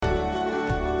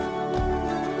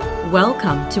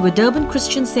Welcome to a Durban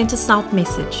Christian Center South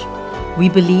message. We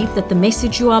believe that the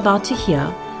message you are about to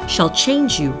hear shall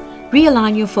change you,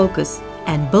 realign your focus,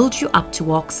 and build you up to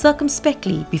walk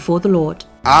circumspectly before the Lord.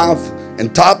 I've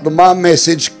entitled my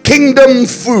message, Kingdom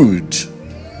Food.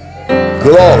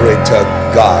 Glory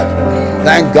to God.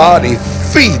 Thank God He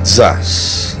feeds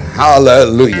us.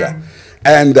 Hallelujah.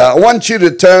 And I want you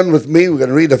to turn with me. We're going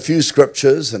to read a few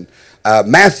scriptures. And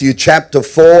Matthew chapter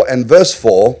 4 and verse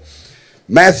 4.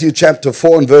 Matthew chapter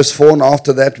 4 and verse 4. And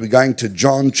after that we're going to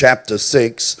John chapter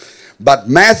 6. But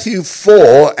Matthew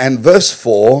 4 and verse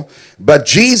 4. But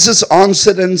Jesus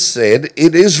answered and said,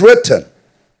 it is written,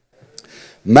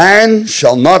 man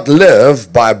shall not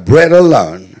live by bread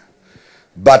alone,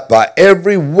 but by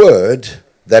every word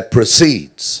that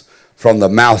proceeds from the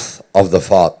mouth of the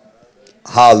Father.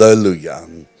 Hallelujah.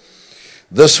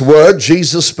 This word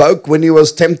Jesus spoke when he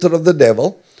was tempted of the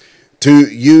devil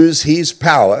to use his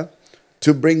power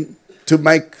to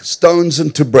make stones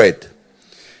into bread.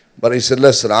 But he said,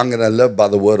 listen, I'm going to live by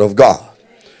the word of God.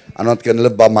 I'm not going to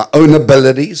live by my own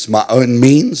abilities, my own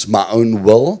means, my own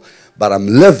will, but I'm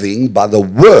living by the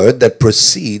word that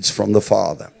proceeds from the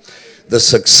Father. The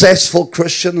successful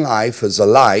Christian life is a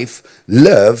life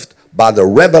lived by the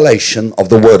revelation of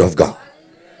the word of God.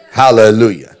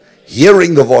 Hallelujah.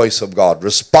 Hearing the voice of God,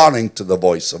 responding to the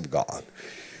voice of God.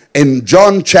 In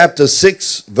John chapter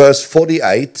 6, verse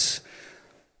 48,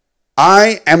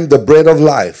 I am the bread of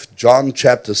life. John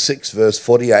chapter 6, verse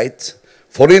 48.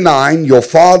 49, your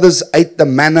fathers ate the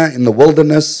manna in the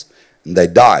wilderness, and they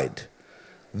died.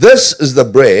 This is the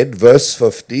bread, verse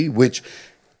 50, which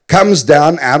comes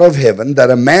down out of heaven,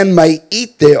 that a man may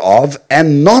eat thereof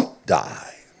and not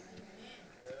die.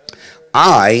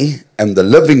 I am the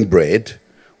living bread,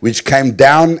 which came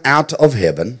down out of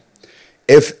heaven.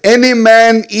 If any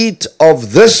man eat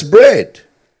of this bread,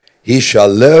 he shall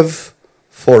live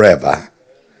forever.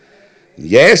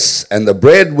 Yes, and the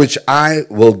bread which I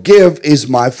will give is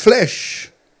my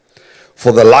flesh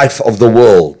for the life of the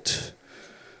world.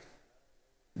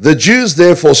 The Jews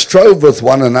therefore strove with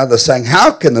one another, saying,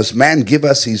 how can this man give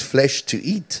us his flesh to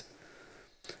eat?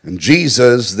 And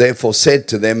Jesus therefore said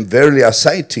to them, verily I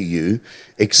say to you,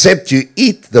 except you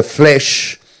eat the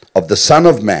flesh of the Son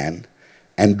of Man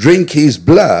and drink his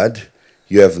blood,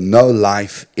 you have no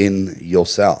life in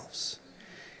yourselves.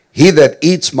 He that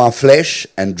eats my flesh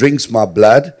and drinks my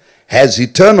blood has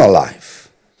eternal life,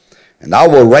 and I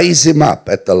will raise him up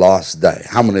at the last day.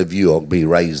 How many of you will be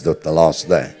raised at the last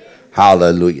day?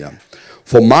 Hallelujah.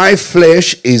 For my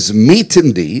flesh is meat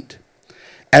indeed,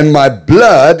 and my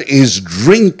blood is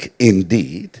drink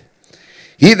indeed.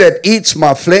 He that eats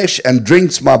my flesh and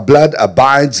drinks my blood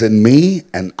abides in me,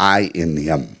 and I in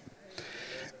him.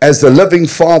 As the living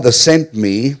Father sent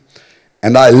me,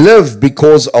 and I live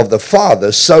because of the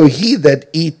Father, so he that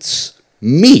eats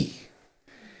me,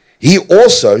 he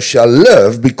also shall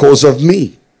live because of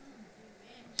me.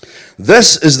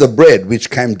 This is the bread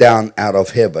which came down out of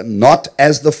heaven, not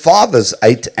as the fathers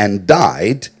ate and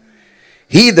died.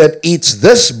 He that eats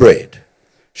this bread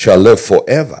shall live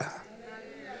forever.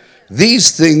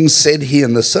 These things said he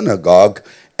in the synagogue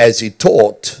as he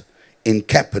taught in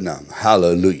Capernaum.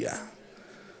 Hallelujah.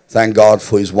 Thank God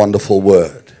for his wonderful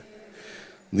word.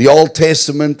 The Old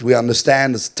Testament, we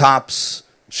understand, is types,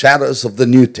 shadows of the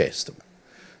New Testament.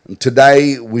 And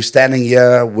today we're standing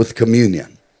here with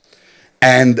communion.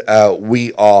 And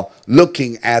we are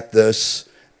looking at this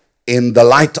in the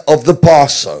light of the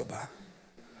Passover.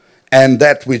 And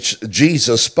that which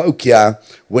Jesus spoke here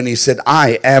when he said,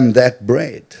 I am that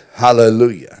bread.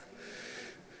 Hallelujah.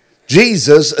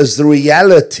 Jesus is the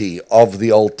reality of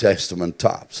the Old Testament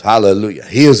types. Hallelujah.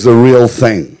 He is the real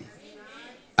thing.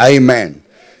 Amen.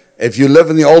 If you live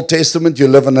in the Old Testament, you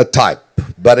live in a type.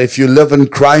 But if you live in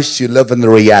Christ, you live in the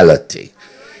reality.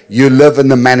 You live in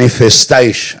the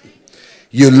manifestation.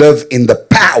 You live in the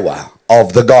power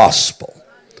of the gospel.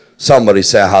 Somebody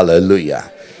say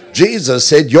hallelujah. Jesus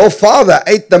said, your father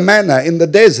ate the manna in the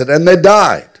desert and they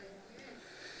died.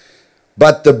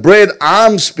 But the bread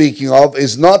I'm speaking of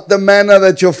is not the manna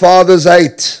that your fathers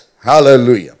ate.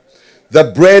 Hallelujah. The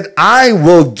bread I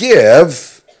will give,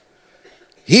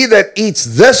 he that eats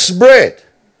this bread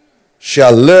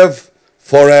shall live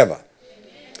forever.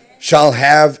 Shall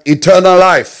have eternal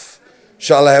life.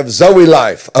 Shall have Zoe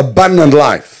life, abundant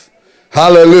life.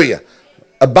 Hallelujah.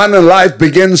 Abundant life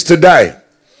begins today.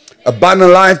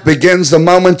 Abundant life begins the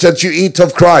moment that you eat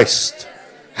of Christ.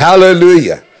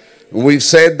 Hallelujah. We've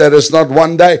said that it's not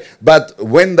one day, but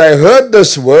when they heard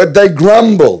this word, they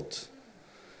grumbled.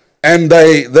 And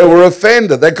they were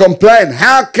offended. They complained,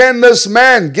 how can this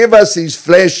man give us his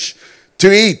flesh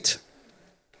to eat?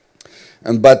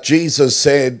 But Jesus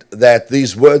said that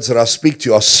these words that I speak to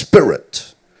you are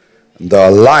spirit, and they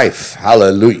are life.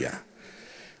 Hallelujah.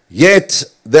 Yet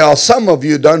there are some of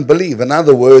you who don't believe. In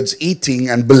other words, eating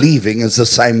and believing is the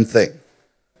same thing.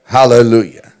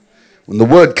 Hallelujah. When the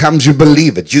word comes, you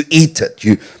believe it, you eat it,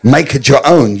 you make it your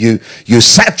own, you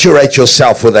saturate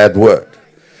yourself with that word.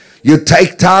 You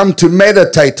take time to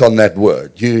meditate on that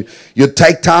word. You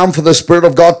take time for the Spirit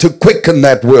of God to quicken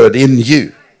that word in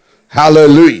you.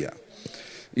 Hallelujah.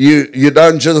 You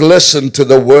don't just listen to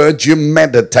the word, you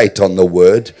meditate on the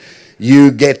word.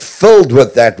 You get filled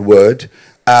with that word.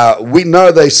 We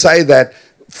know they say that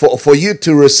for you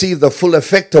to receive the full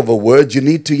effect of a word, you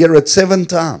need to hear it 7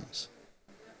 times.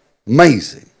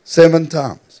 Amazing. 7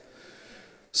 times.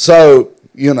 So,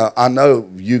 I know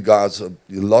you guys, a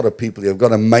lot of people, you've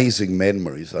got amazing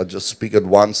memories. I just speak it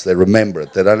once, they remember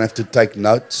it. They don't have to take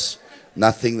notes,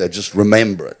 nothing, they just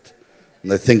remember it.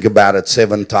 And they think about it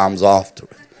 7 times after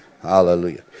it.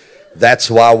 Hallelujah.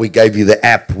 That's why we gave you the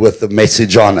app with the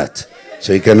message on it,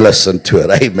 so you can listen to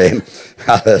it. Amen.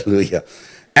 Hallelujah.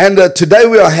 And today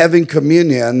we are having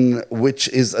communion, which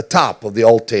is a type of the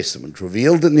Old Testament,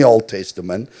 revealed in the Old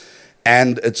Testament,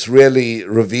 and it's really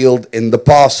revealed in the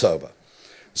Passover.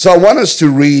 So I want us to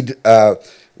read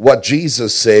what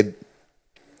Jesus said.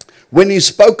 When he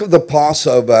spoke of the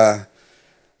Passover,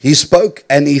 he spoke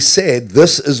and he said,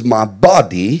 "This is my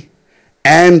body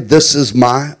and this is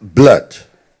my blood."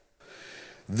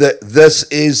 This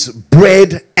is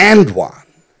bread and wine.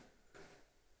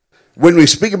 When we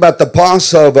speak about the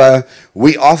Passover,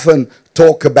 we often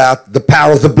talk about the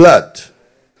power of the blood,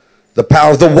 the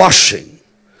power of the washing,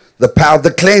 the power of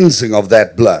the cleansing of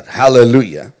that blood.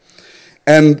 Hallelujah.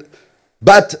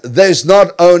 But there's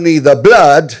not only the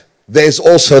blood, there's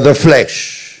also the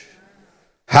flesh.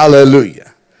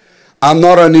 Hallelujah. I'm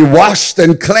not only washed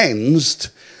and cleansed,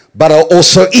 but I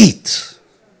also eat.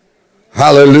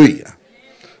 Hallelujah.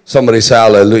 Somebody say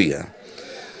hallelujah.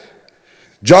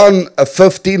 John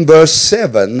 15 verse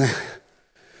 7,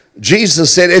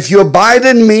 Jesus said, "If you abide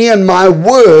in me and my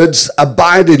words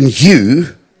abide in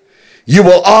you, you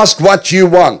will ask what you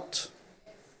want,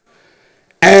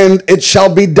 and it shall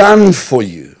be done for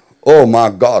you." Oh my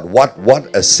God, what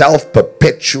a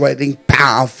self-perpetuating,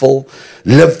 powerful,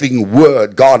 living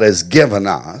word God has given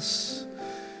us,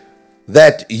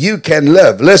 that you can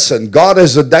live. Listen, God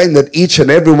has ordained that each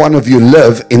and every one of you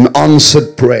live in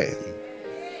answered prayer.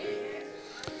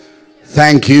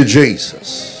 Thank you,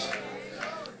 Jesus.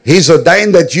 He's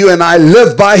ordained that you and I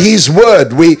live by His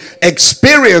word. We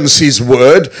experience His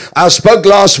word. I spoke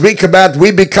last week about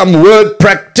we become word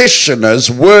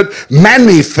practitioners, word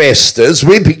manifestors.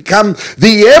 We become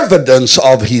the evidence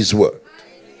of His word.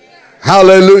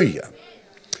 Hallelujah.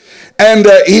 And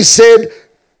He said,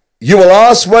 "You will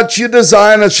ask what you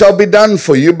desire, and it shall be done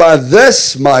for you. By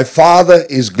this my Father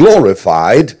is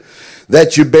glorified,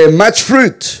 that you bear much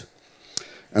fruit.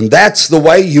 And that's the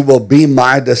way you will be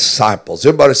my disciples."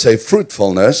 Everybody say,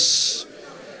 fruitfulness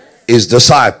is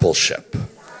discipleship.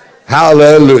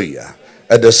 Hallelujah.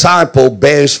 A disciple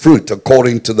bears fruit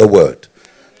according to the word.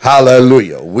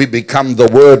 Hallelujah. We become the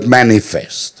word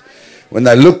manifest. When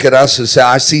they look at us and say,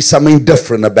 "I see something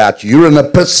different about you. You're an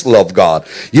epistle of God.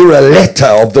 You're a letter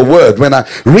of the word. When I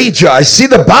read you, I see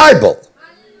the Bible."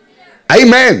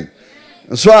 Amen.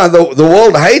 That's why the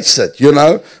world hates it,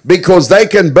 because they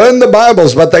can burn the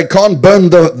Bibles, but they can't burn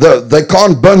they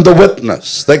can't burn the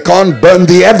witness. They can't burn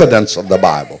the evidence of the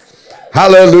Bible.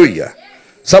 Hallelujah.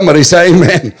 Somebody say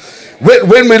amen.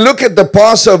 When we look at the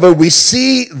Passover, we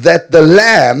see that the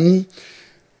lamb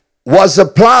was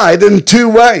applied in 2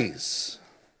 ways.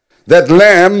 That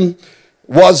lamb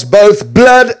was both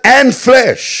blood and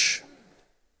flesh.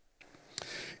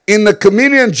 In the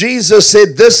communion, Jesus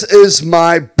said, "This is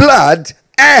my blood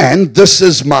and this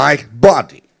is my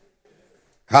body."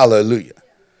 Hallelujah.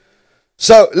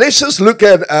 So let's just look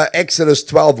at Exodus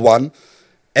 12:1.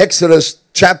 Exodus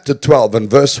chapter 12 and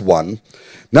verse 1.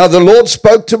 "Now the Lord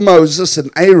spoke to Moses and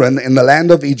Aaron in the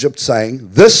land of Egypt, saying,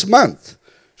 This month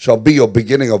shall be your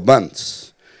beginning of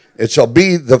months. It shall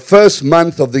be the first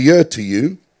month of the year to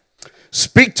you.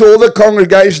 Speak to all the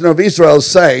congregation of Israel,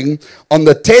 saying, On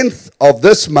the 10th of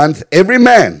this month, every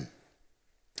man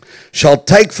shall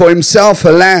take for himself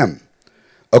a lamb,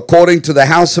 according to the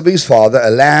house of his father, a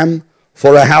lamb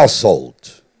for a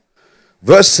household."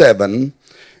 Verse 7,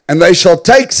 "And they shall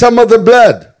take some of the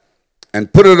blood,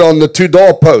 and put it on the 2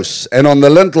 doorposts, and on the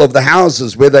lintel of the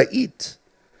houses where they eat.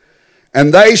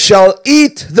 And they shall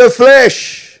eat the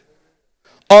flesh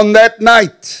on that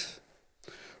night,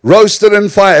 roasted in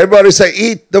fire." Everybody say,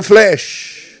 eat the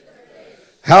flesh.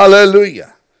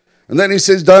 Hallelujah. And then he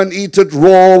says, don't eat it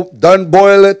raw, don't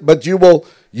boil it, but you'll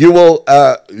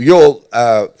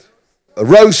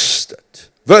roast it.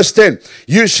 Verse 10,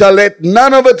 you shall let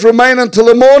none of it remain until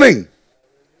the morning.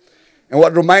 And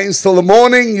what remains till the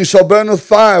morning, you shall burn with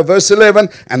fire. Verse 11,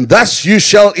 and thus you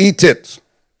shall eat it,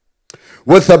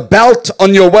 with a belt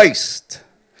on your waist,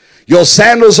 your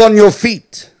sandals on your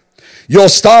feet, your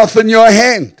staff in your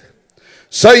hand.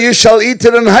 So you shall eat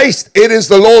it in haste. It is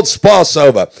the Lord's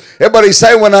Passover. Everybody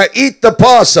say, when I eat the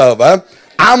Passover,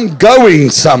 I'm going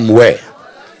somewhere.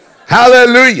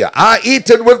 Hallelujah. I eat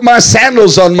it with my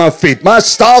sandals on my feet, my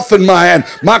staff in my hand,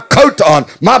 my coat on,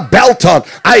 my belt on.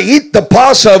 I eat the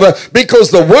Passover because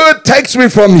the word takes me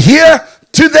from here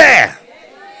to there.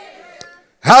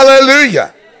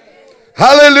 Hallelujah.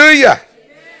 Hallelujah.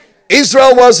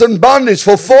 Israel was in bondage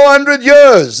for 400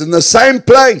 years in the same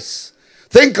place.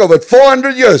 Think of it,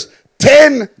 400 years,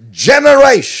 10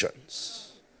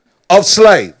 generations of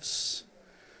slaves,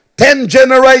 10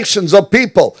 generations of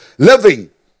people living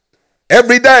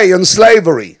every day in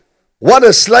slavery. What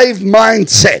a slave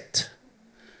mindset.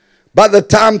 By the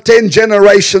time 10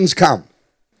 generations come,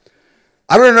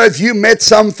 I don't know if you met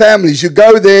some families, you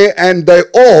go there and they're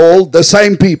all the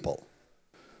same people,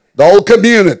 the whole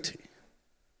community.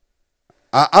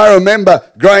 I remember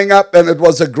growing up, and it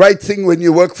was a great thing when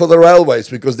you work for the railways,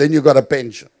 because then you got a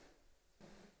pension.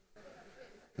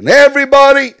 And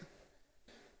everybody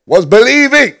was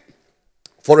believing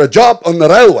for a job on the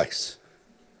railways,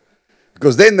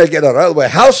 because then they get a railway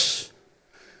house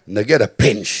and they get a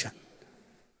pension.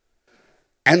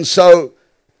 And so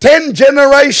 10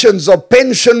 generations of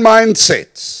pension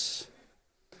mindsets.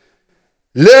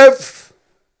 Live,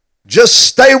 just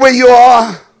stay where you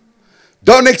are.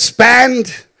 Don't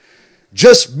expand.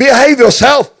 Just behave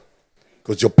yourself,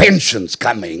 because your pension's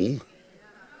coming.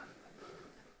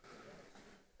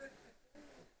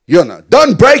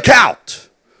 Don't break out.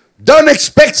 Don't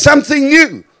expect something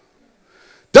new.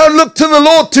 Don't look to the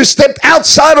Lord to step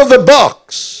outside of the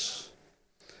box.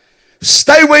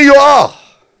 Stay where you are.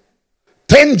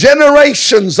 10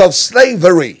 generations of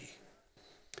slavery.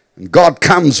 And God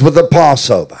comes with the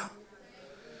Passover.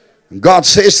 And God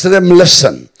says to them,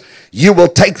 listen, you will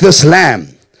take this lamb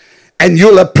and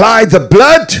you'll apply the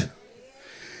blood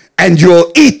and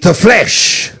you'll eat the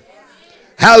flesh.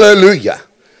 Hallelujah.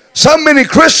 So many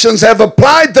Christians have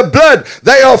applied the blood.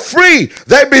 They are free.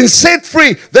 They've been set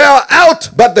free. They are out,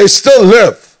 but they still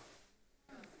live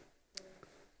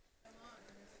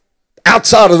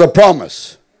outside of the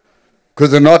promise,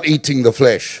 because they're not eating the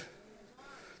flesh.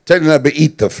 Tell them to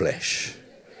eat the flesh.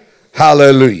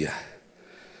 Hallelujah.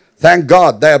 Thank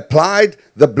God they applied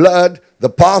the blood, the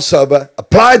Passover,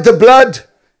 applied the blood,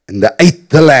 and they ate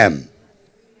the lamb.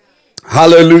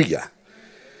 Hallelujah.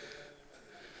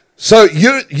 So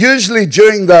usually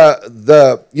during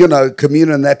the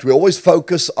communion that we always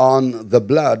focus on the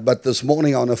blood, but this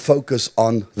morning I want to focus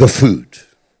on the food.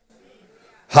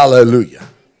 Hallelujah.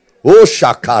 Oh,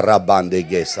 shakarabande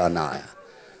gesanaya.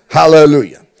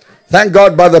 Hallelujah. Thank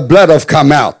God by the blood I've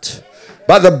come out.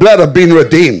 By the blood I've been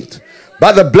redeemed.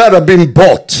 By the blood I've been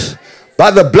bought.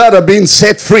 By the blood I've been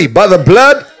set free. By the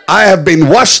blood I have been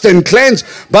washed and cleansed.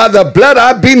 By the blood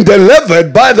I've been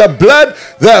delivered. By the blood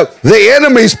the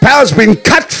enemy's power has been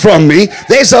cut from me.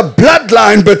 There's a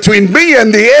bloodline between me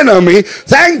and the enemy.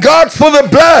 Thank God for the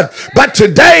blood. But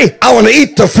today I want to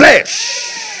eat the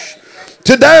flesh.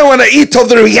 Today I want to eat of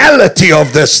the reality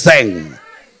of this thing.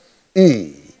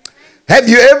 Have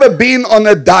you ever been on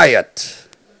a diet?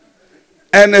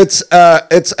 And it's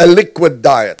a liquid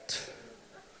diet.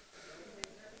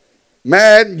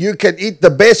 Man, you can eat the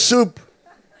best soup.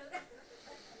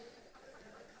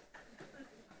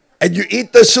 And you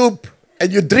eat the soup.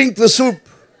 And you drink the soup.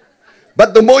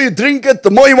 But the more you drink it,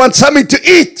 the more you want something to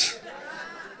eat.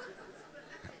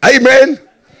 Amen.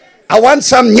 I want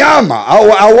some nyama.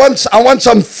 I want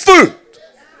some food.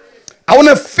 I want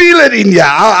to feel it in here.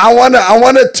 I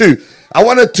want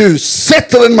it to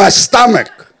settle in my stomach.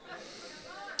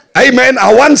 Amen.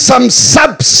 I want some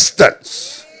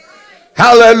substance.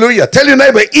 Hallelujah. Tell your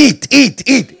neighbor, eat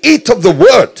of the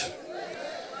word.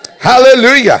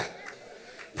 Hallelujah.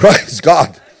 Praise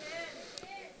God.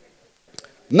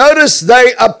 Notice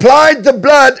they applied the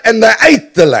blood and they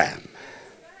ate the lamb.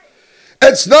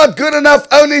 It's not good enough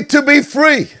only to be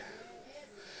free.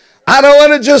 I don't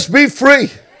want to just be free.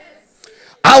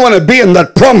 I want to be in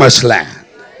that promised land.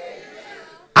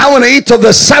 I want to eat of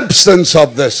the substance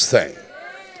of this thing.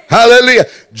 Hallelujah.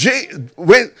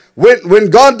 When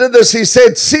God did this, he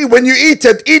said, see, when you eat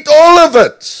it, eat all of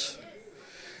it.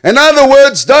 In other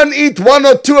words, don't eat one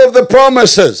or two of the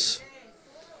promises.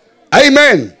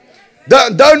 Amen.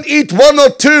 Don't eat one or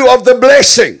two of the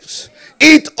blessings.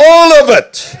 Eat all of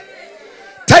it.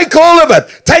 Take all of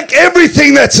it. Take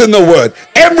everything that's in the Word.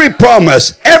 Every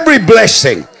promise, every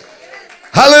blessing.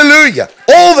 Hallelujah.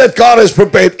 All that God has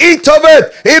prepared. Eat of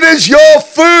it. It is your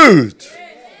food.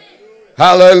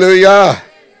 Hallelujah.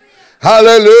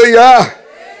 Hallelujah.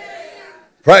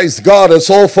 Praise God. It's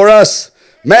all for us.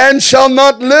 Man shall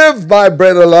not live by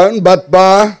bread alone, but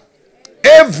by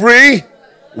every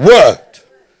word.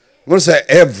 I'm going to say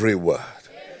every word.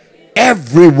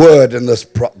 Every word in this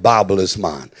Bible is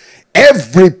mine.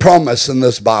 Every promise in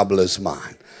this Bible is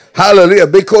mine. Hallelujah.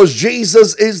 Because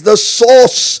Jesus is the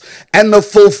source and the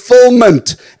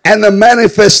fulfillment and the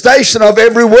manifestation of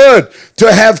every word.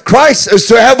 To have Christ is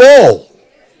to have all.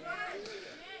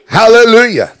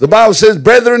 Hallelujah. The Bible says,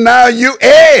 brethren, now you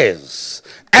heirs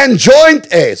and joint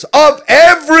heirs of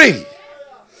every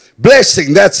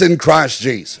blessing that's in Christ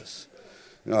Jesus.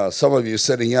 Some of you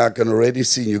sitting here, I can already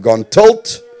see you gone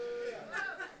tilt.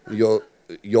 Your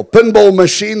pinball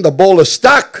machine, the ball is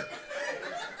stuck.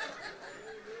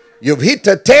 You've hit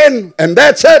a 10 and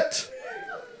that's it.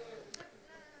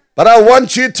 But I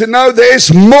want you to know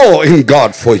there's more in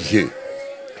God for you.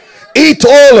 Eat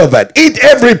all of it. Eat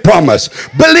every promise.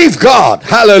 Believe God.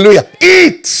 Hallelujah.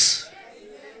 Eat.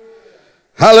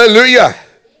 Hallelujah.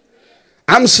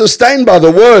 I'm sustained by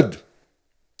the word.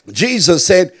 Jesus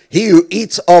said, he who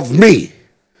eats of me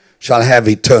shall have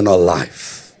eternal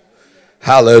life.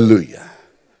 Hallelujah.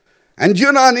 And you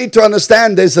and I need to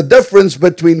understand there's a difference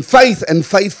between faith and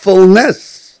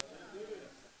faithfulness.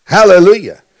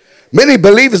 Hallelujah. Many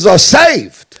believers are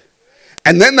saved,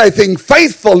 and then they think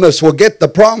faithfulness will get the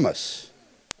promise.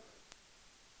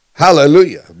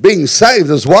 Hallelujah. Being saved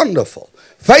is wonderful.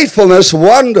 Faithfulness,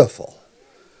 wonderful.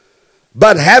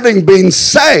 But having been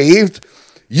saved,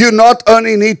 you not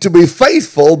only need to be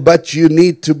faithful, but you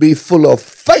need to be full of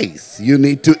faith. You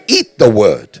need to eat the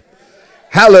word.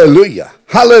 Hallelujah.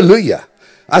 Hallelujah.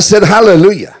 I said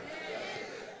hallelujah.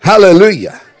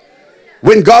 Hallelujah.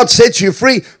 When God sets you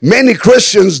free, many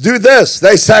Christians do this.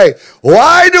 They say,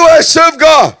 why do I serve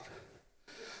God?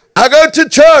 I go to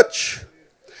church.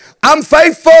 I'm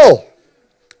faithful.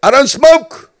 I don't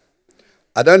smoke.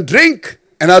 I don't drink.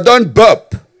 And I don't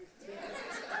burp.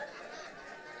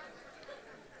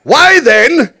 Why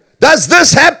then does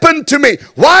this happen to me?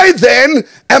 Why then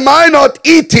am I not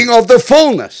eating of the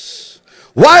fullness?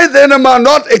 Why then am I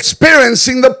not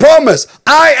experiencing the promise?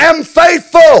 I am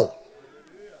faithful.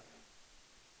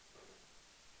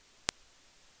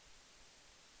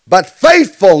 But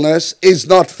faithfulness is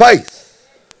not faith.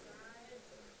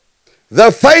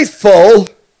 The faithful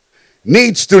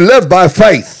needs to live by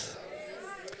faith.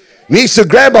 Needs to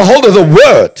grab a hold of the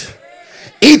word.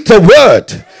 Eat the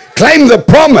word. Claim the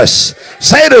promise.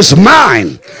 Say it is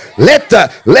mine. Let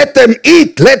them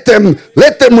eat. Let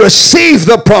them receive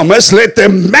the promise. Let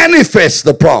them manifest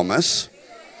the promise.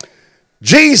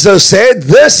 Jesus said,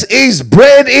 this is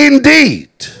bread indeed.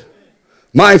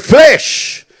 My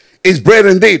flesh is bread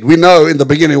indeed. We know in the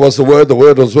beginning was the Word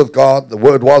was with God, the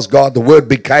Word was God, the Word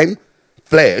became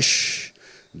flesh,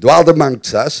 dwelled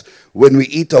amongst us. When we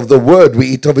eat of the Word, we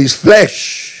eat of His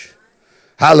flesh.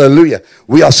 Hallelujah.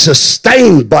 We are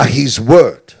sustained by His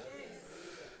Word.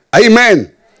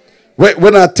 Amen.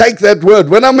 When I take that Word,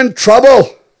 when I'm in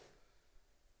trouble,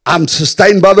 I'm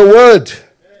sustained by the Word.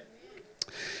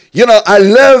 You know,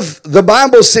 the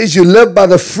Bible says you live by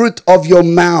the fruit of your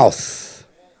mouth.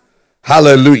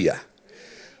 Hallelujah.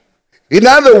 In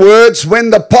other words, when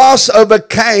the Passover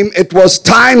came, it was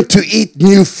time to eat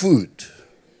new food.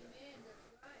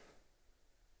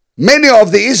 Many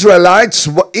of the Israelites,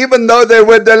 even though they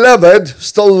were delivered,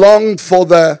 still longed for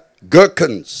the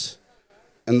gherkins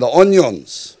and the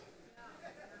onions.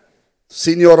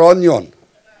 Senor Onion.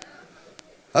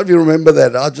 How do you remember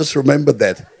that? I just remembered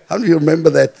that. How do you remember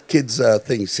that kid's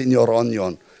thing, Senor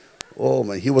Onion? Oh,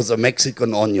 man, he was a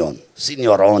Mexican onion.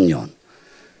 Senor Onion.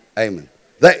 Amen.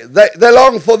 They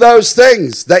long for those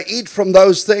things. They eat from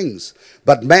those things.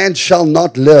 But man shall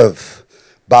not live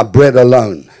by bread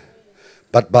alone,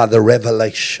 but by the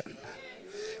revelation,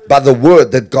 by the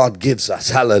word that God gives us.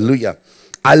 Hallelujah.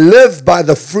 I live by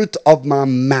the fruit of my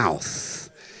mouth.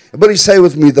 Everybody say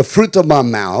with me, the fruit of my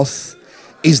mouth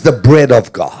is the bread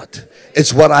of God.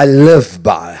 It's what I live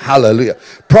by. Hallelujah.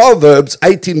 Proverbs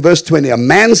 18 verse 20. A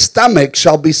man's stomach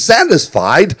shall be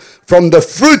satisfied from the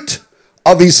fruit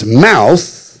of his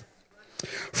mouth,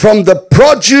 from the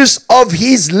produce of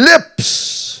his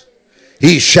lips,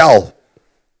 he shall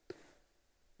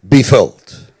be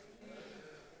filled.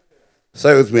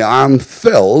 Say with me, I'm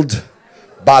filled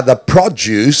by the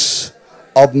produce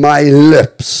of my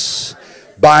lips,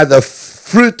 by the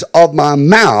fruit of my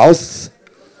mouth,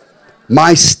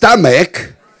 my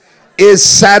stomach is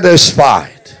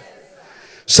satisfied.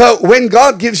 So when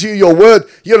God gives you your word,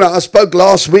 I spoke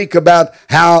last week about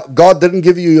how God didn't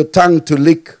give you your tongue to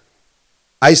lick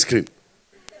ice cream.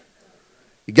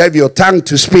 He gave you your tongue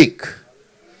to speak.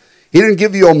 He didn't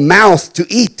give you your mouth to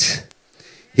eat.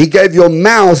 He gave your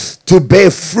mouth to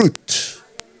bear fruit.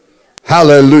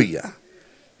 Hallelujah.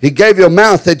 He gave your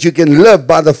mouth that you can live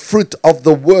by the fruit of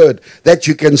the word, that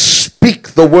you can speak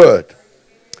the word.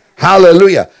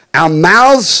 Hallelujah. Our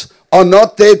mouths are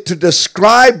not there to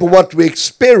describe what we're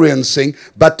experiencing,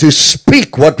 but to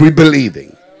speak what we're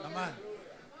believing.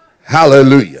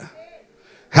 Hallelujah.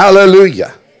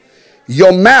 Hallelujah.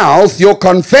 Your mouth, your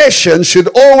confession should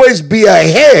always be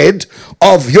ahead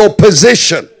of your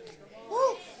position.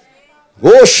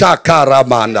 Oh,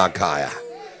 shakaramandakaya.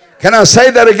 Can I say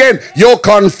that again? Your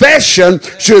confession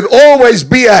should always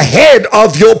be ahead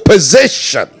of your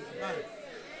position.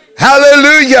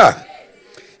 Hallelujah.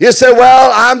 You say,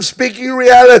 well, I'm speaking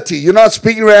reality. You're not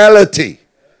speaking reality.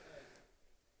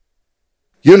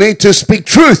 You need to speak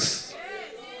truth.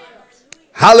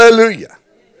 Hallelujah.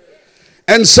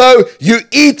 And so you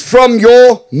eat from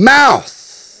your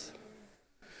mouth.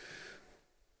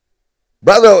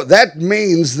 Brother, that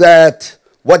means that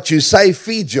what you say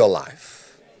feeds your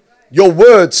life. Your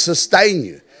words sustain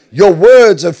you. Your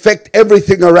words affect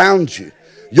everything around you.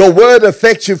 Your word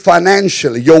affects you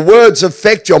financially. Your words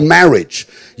affect your marriage.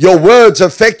 Your words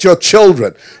affect your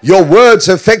children. Your words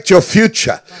affect your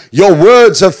future. Your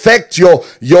words affect your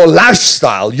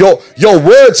lifestyle. Your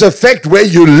words affect where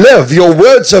you live. Your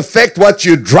words affect what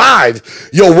you drive.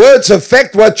 Your words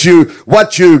affect what you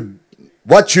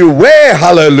wear.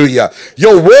 Hallelujah.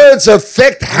 Your words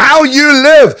affect how you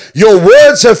live. Your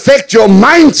words affect your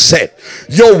mindset.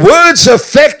 Your words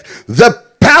affect the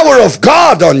power of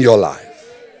God on your life.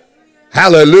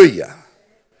 Hallelujah.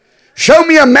 Show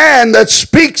me a man that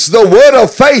speaks the word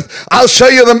of faith. I'll show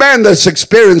you the man that's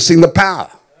experiencing the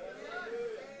power.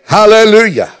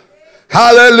 Hallelujah.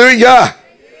 Hallelujah.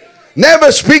 Never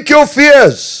speak your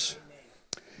fears.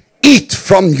 Eat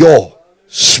from your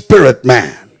spirit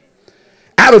man.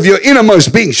 Out of your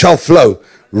innermost being shall flow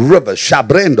rivers.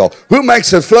 Shabrendo. Who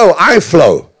makes it flow? I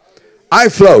flow. I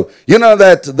flow. You know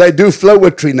that they do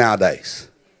flowetry nowadays.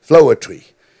 Flowetry.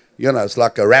 It's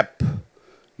like a rap.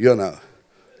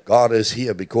 God is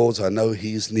here because I know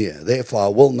he's near. Therefore, I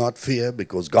will not fear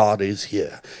because God is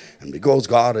here. And because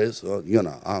God is,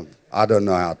 I don't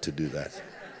know how to do that.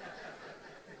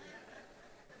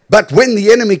 But when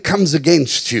the enemy comes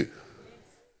against you,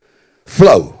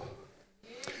 flow.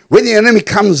 When the enemy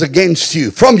comes against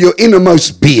you from your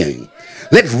innermost being,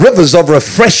 let rivers of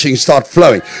refreshing start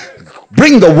flowing.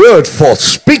 Bring the word forth.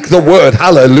 Speak the word.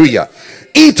 Hallelujah.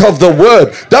 Eat of the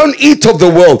word. Don't eat of the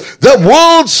world. The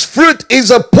world's fruit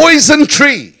is a poison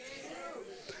tree.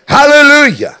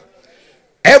 Hallelujah.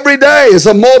 Every day is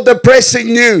a more depressing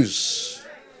news.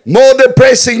 More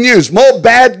depressing news. More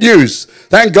bad news.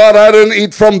 Thank God I don't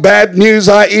eat from bad news.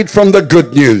 I eat from the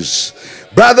good news.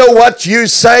 Brother, what you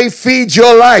say feeds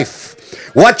your life.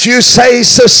 What you say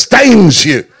sustains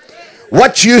you.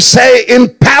 What you say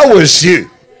empowers you.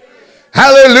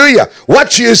 Hallelujah.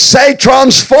 What you say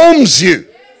transforms you.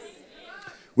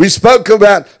 We spoke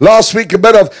about last week a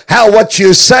bit of how what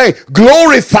you say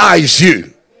glorifies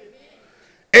you.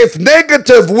 If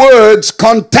negative words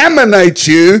contaminate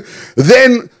you,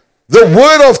 then the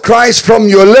word of Christ from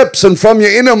your lips and from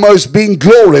your innermost being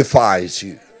glorifies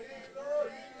you.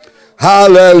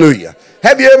 Hallelujah.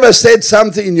 Have you ever said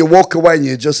something and you walk away and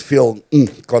you just feel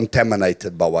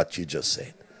contaminated by what you just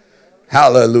said?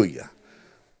 Hallelujah.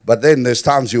 But then there's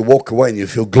times you walk away and you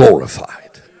feel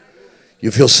glorified.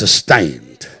 You feel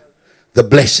sustained. The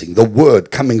blessing, the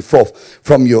word coming forth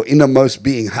from your innermost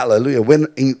being. Hallelujah.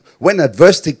 When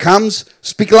adversity comes,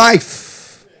 speak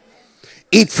life.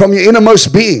 Eat from your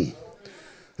innermost being.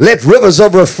 Let rivers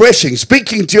of refreshing,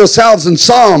 speaking to yourselves in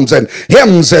psalms and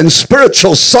hymns and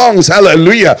spiritual songs.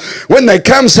 Hallelujah. When they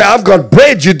come, say, I've got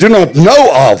bread you do not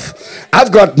know of.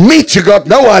 I've got meat you got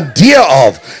no idea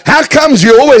of. How comes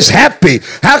you're always happy?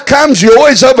 How comes you're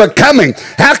always overcoming?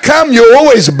 How come you're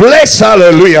always blessed?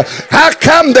 Hallelujah. How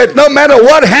come that no matter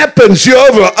what happens, you're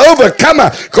overcomer?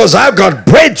 Because I've got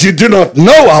bread you do not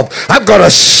know of. I've got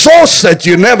a sauce that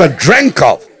you never drank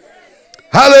of.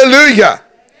 Hallelujah.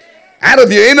 Out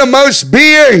of your innermost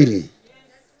being.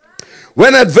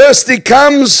 When adversity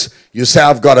comes, you say,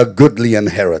 I've got a goodly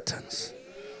inheritance.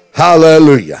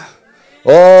 Hallelujah.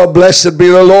 Oh, blessed be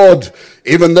the Lord.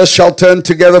 Even this shall turn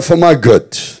together for my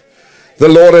good. The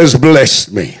Lord has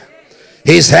blessed me.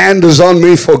 His hand is on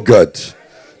me for good.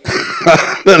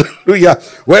 Hallelujah.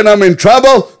 When I'm in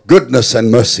trouble, goodness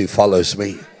and mercy follows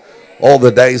me all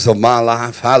the days of my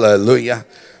life. Hallelujah.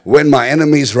 When my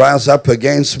enemies rise up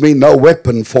against me, no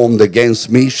weapon formed against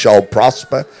me shall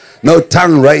prosper. No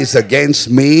tongue raised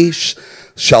against me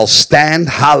shall stand.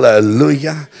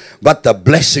 Hallelujah. But the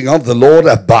blessing of the Lord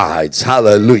abides.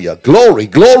 Hallelujah. Glory,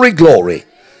 glory, glory.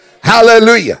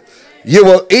 Hallelujah. You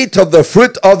will eat of the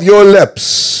fruit of your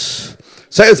lips.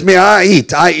 Say with me, I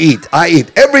eat, I eat, I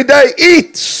eat. Every day,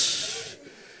 eat.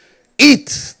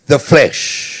 Eat the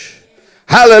flesh.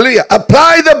 Hallelujah.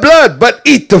 Apply the blood, but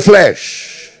eat the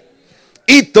flesh.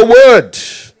 Eat the word.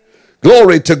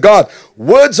 Glory to God.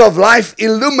 Words of life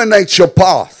illuminate your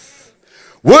path.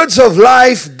 Words of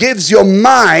life gives your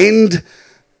mind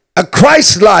a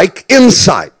Christ-like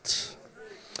insight.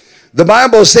 The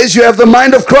Bible says you have the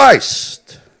mind of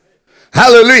Christ.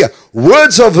 Hallelujah.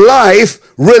 Words of life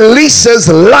releases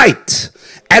light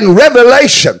and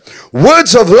revelation.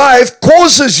 Words of life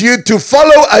causes you to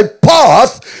follow a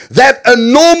path that a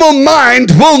normal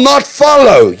mind will not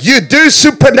follow. You do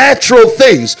supernatural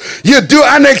things. You do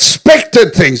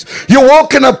unexpected things. You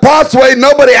walk in a pathway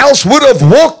nobody else would have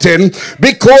walked in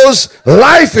because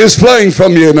life is flowing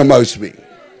from you in a most way.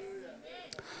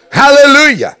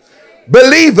 Hallelujah.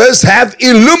 Believers have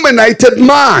illuminated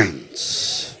minds.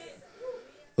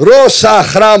 Rosa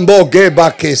Hrambo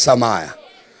Gebake Samaya.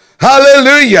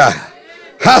 Hallelujah.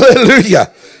 Hallelujah.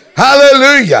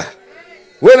 Hallelujah.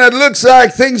 When it looks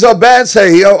like things are bad,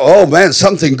 say, oh man,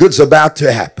 something good's about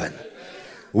to happen.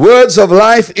 Words of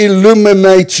life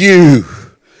illuminate you.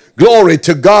 Glory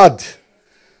to God.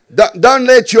 Don't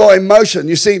let your emotion,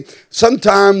 you see,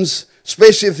 sometimes,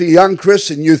 especially if you're a young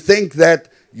Christian, you think that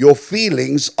your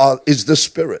feelings is the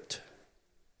Spirit.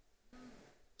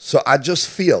 So I just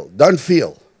feel. Don't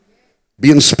feel.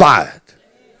 Be inspired.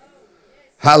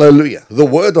 Hallelujah. The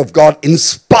word of God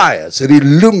inspires. It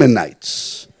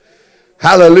illuminates.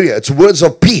 Hallelujah. It's words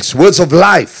of peace, words of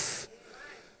life.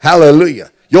 Hallelujah.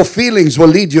 Your feelings will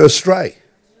lead you astray.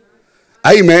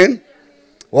 Amen.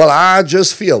 Well, I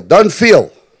just feel. Don't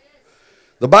feel.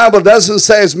 The Bible doesn't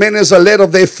say as many as are led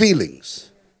of their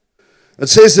feelings. It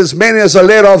says as many as are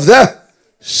led of the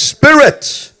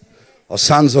Spirit are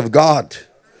sons of God.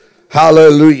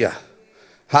 Hallelujah.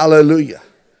 Hallelujah.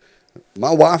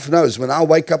 My wife knows when I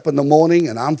wake up in the morning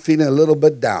and I'm feeling a little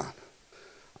bit down,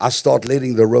 I start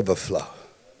letting the river flow.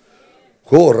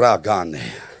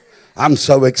 I'm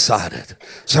so excited.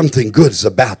 Something good is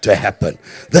about to happen.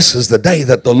 This is the day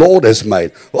that the Lord has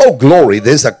made. Oh, glory.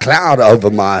 There's a cloud over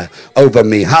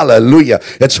me. Hallelujah.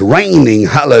 It's raining.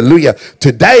 Hallelujah.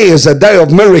 Today is a day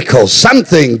of miracles.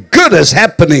 Something good is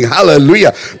happening.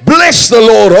 Hallelujah. Bless the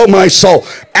Lord, oh my soul,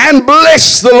 and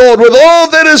bless the Lord with all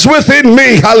that is within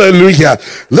me. Hallelujah.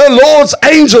 The Lord's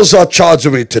angels are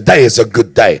charging me. Today is a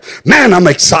good day. Man, I'm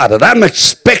excited. I'm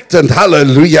expectant.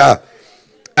 Hallelujah.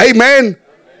 Amen.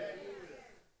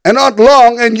 And not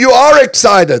long, and you are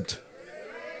excited.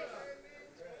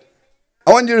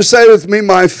 I want you to say with me,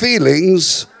 my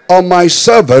feelings are my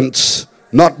servants,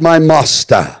 not my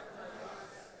master.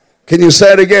 Can you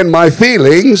say it again? My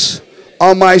feelings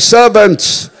are my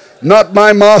servants, not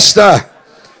my master.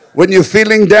 When you're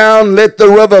feeling down, let the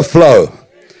river flow.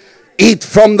 Eat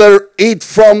from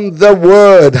the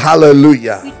word.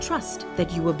 Hallelujah. We trust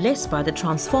that you were blessed by the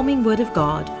transforming word of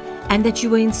God and that you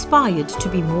were inspired to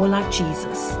be more like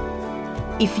Jesus.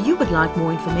 If you would like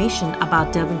more information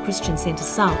about Durban Christian Center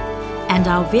South and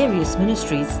our various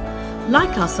ministries,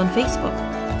 like us on Facebook,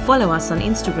 follow us on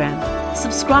Instagram,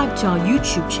 subscribe to our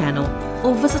YouTube channel,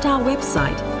 or visit our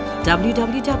website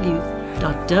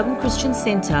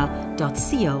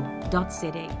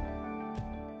www.durbanchristiancenter.co.za.